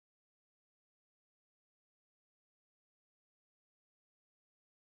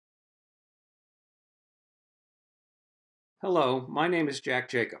Hello, my name is Jack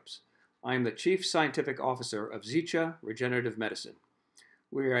Jacobs. I am the Chief Scientific Officer of Zhittya Regenerative Medicine.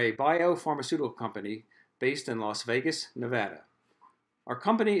 We are a biopharmaceutical company based in Las Vegas, Nevada. Our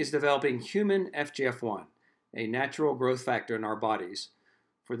company is developing human FGF1, a natural growth factor in our bodies,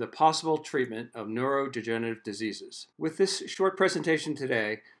 for the possible treatment of neurodegenerative diseases. With this short presentation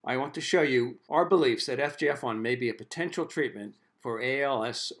today, I want to show you our beliefs that FGF1 may be a potential treatment for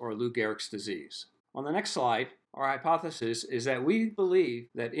ALS or Lou Gehrig's disease. On the next slide, our hypothesis is that we believe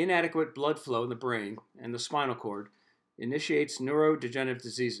that inadequate blood flow in the brain and the spinal cord initiates neurodegenerative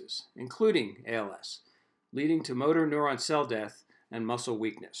diseases, including ALS, leading to motor neuron cell death and muscle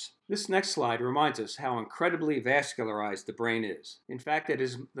weakness. This next slide reminds us how incredibly vascularized the brain is. In fact, it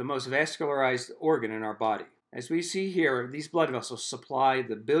is the most vascularized organ in our body. As we see here, these blood vessels supply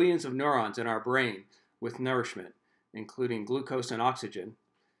the billions of neurons in our brain with nourishment, including glucose and oxygen,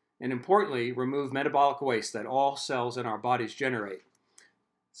 and importantly, remove metabolic waste that all cells in our bodies generate,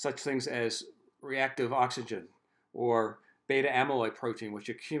 such things as reactive oxygen or beta amyloid protein, which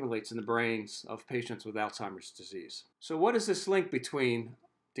accumulates in the brains of patients with Alzheimer's disease. So what is this link between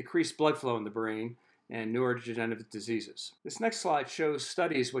decreased blood flow in the brain and neurodegenerative diseases? This next slide shows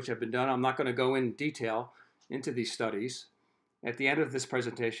studies which have been done. I'm not going to go in detail into these studies. At the end of this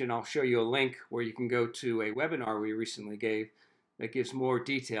presentation, I'll show you a link where you can go to a webinar we recently gave that gives more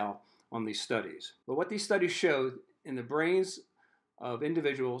detail on these studies. But what these studies show in the brains of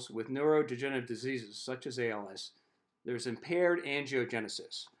individuals with neurodegenerative diseases such as ALS, there's impaired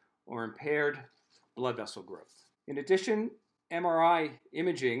angiogenesis or impaired blood vessel growth. In addition, MRI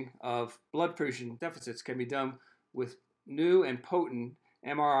imaging of blood perfusion deficits can be done with new and potent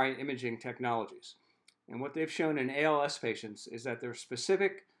MRI imaging technologies. And what they've shown in ALS patients is that there are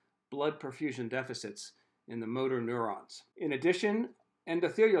specific blood perfusion deficits in the motor neurons. In addition,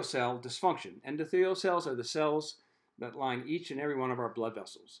 endothelial cell dysfunction. Endothelial cells are the cells that line each and every one of our blood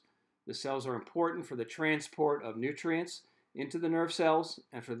vessels. The cells are important for the transport of nutrients into the nerve cells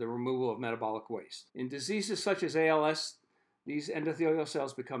and for the removal of metabolic waste. In diseases such as ALS, these endothelial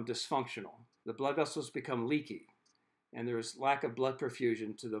cells become dysfunctional. The blood vessels become leaky, and there is lack of blood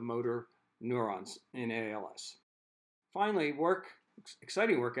perfusion to the motor neurons in ALS. Finally,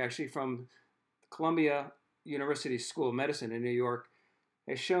 exciting work actually from Columbia University School of Medicine in New York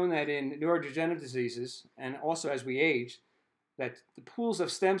has shown that in neurodegenerative diseases, and also as we age, that the pools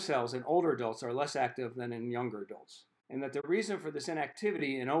of stem cells in older adults are less active than in younger adults. And that the reason for this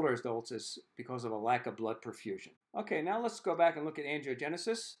inactivity in older adults is because of a lack of blood perfusion. Okay, now let's go back and look at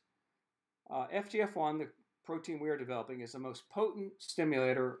angiogenesis. FGF1, the protein we are developing, is the most potent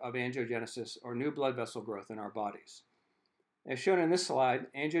stimulator of angiogenesis, or new blood vessel growth in our bodies. As shown in this slide,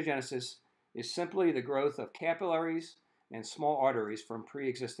 angiogenesis is simply the growth of capillaries and small arteries from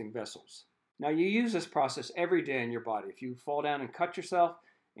pre-existing vessels. Now, you use this process every day in your body. If you fall down and cut yourself,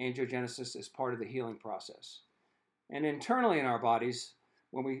 angiogenesis is part of the healing process. And internally in our bodies,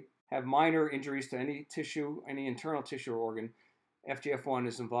 when we have minor injuries to any tissue, any internal tissue or organ, FGF1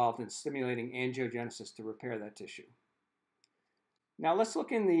 is involved in stimulating angiogenesis to repair that tissue. Now, let's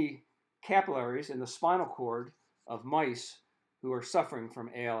look in the capillaries in the spinal cord of mice who are suffering from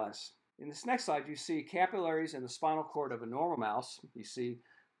ALS. In this next slide, you see capillaries in the spinal cord of a normal mouse. You see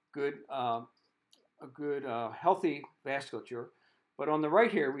a good healthy vasculature. But on the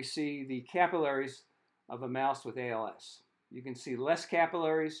right here, we see the capillaries of a mouse with ALS. You can see less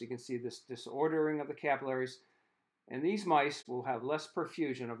capillaries. You can see this disordering of the capillaries. And these mice will have less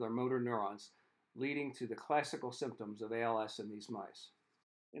perfusion of their motor neurons, leading to the classical symptoms of ALS in these mice.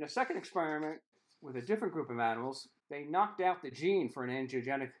 In a second experiment with a different group of animals, they knocked out the gene for an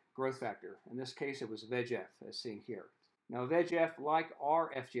angiogenic growth factor. In this case, it was VEGF, as seen here. Now, VEGF, like our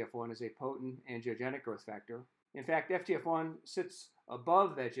FGF1, is a potent angiogenic growth factor. In fact, FGF1 sits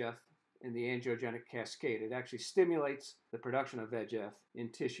above VEGF in the angiogenic cascade. It actually stimulates the production of VEGF in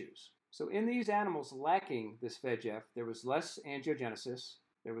tissues. So in these animals lacking this VEGF, there was less angiogenesis,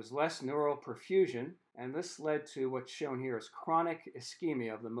 there was less neural perfusion, and this led to what's shown here as chronic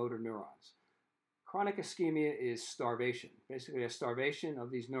ischemia of the motor neurons. Chronic ischemia is starvation, basically a starvation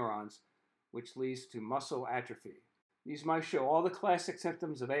of these neurons, which leads to muscle atrophy. These mice show all the classic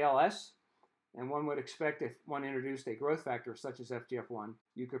symptoms of ALS, and one would expect if one introduced a growth factor such as FGF1,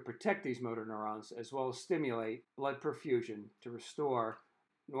 you could protect these motor neurons as well as stimulate blood perfusion to restore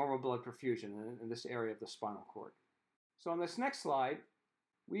normal blood perfusion in this area of the spinal cord. So on this next slide,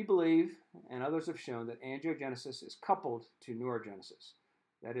 we believe, and others have shown, that angiogenesis is coupled to neurogenesis.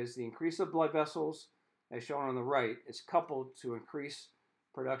 That is, the increase of blood vessels, as shown on the right, is coupled to increased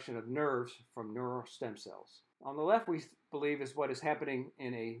production of nerves from neural stem cells. On the left, we believe is what is happening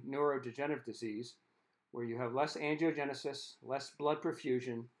in a neurodegenerative disease, where you have less angiogenesis, less blood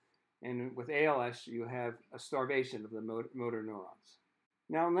perfusion, and with ALS, you have a starvation of the motor neurons.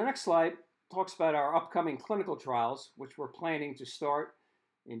 Now, the next slide talks about our upcoming clinical trials, which we're planning to start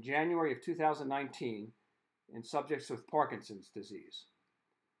in January of 2019 in subjects with Parkinson's disease.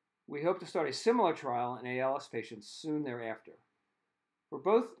 We hope to start a similar trial in ALS patients soon thereafter. For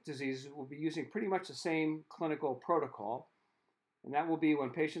both diseases, we'll be using pretty much the same clinical protocol, and that will be when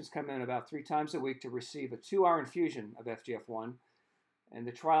patients come in about 3 times a week to receive a 2-hour infusion of FGF1, and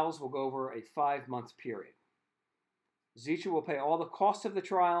the trials will go over a 5-month period. Zhittya will pay all the costs of the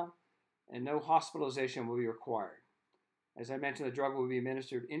trial, and no hospitalization will be required. As I mentioned, the drug will be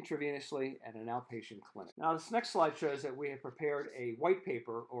administered intravenously at an outpatient clinic. Now, this next slide shows that we have prepared a white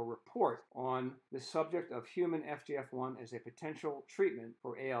paper or report on the subject of human FGF1 as a potential treatment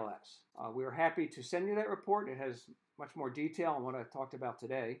for ALS. We are happy to send you that report. It has much more detail on what I talked about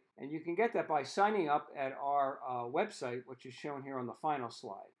today. And you can get that by signing up at our website, which is shown here on the final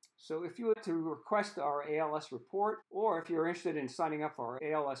slide. So if you would to request our ALS report, or if you're interested in signing up for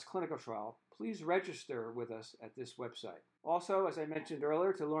our ALS clinical trial, please register with us at this website. Also, as I mentioned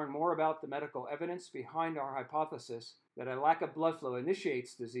earlier, to learn more about the medical evidence behind our hypothesis that a lack of blood flow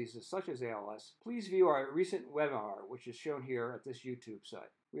initiates diseases such as ALS, please view our recent webinar, which is shown here at this YouTube site.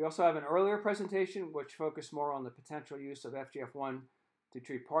 We also have an earlier presentation which focused more on the potential use of FGF1 to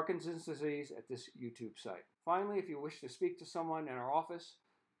treat Parkinson's disease at this YouTube site. Finally, if you wish to speak to someone in our office,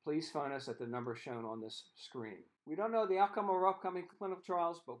 please phone us at the number shown on this screen. We don't know the outcome of our upcoming clinical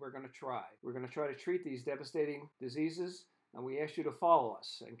trials, but we're going to try. We're going to try to treat these devastating diseases, and we ask you to follow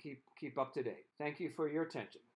us and keep up to date. Thank you for your attention.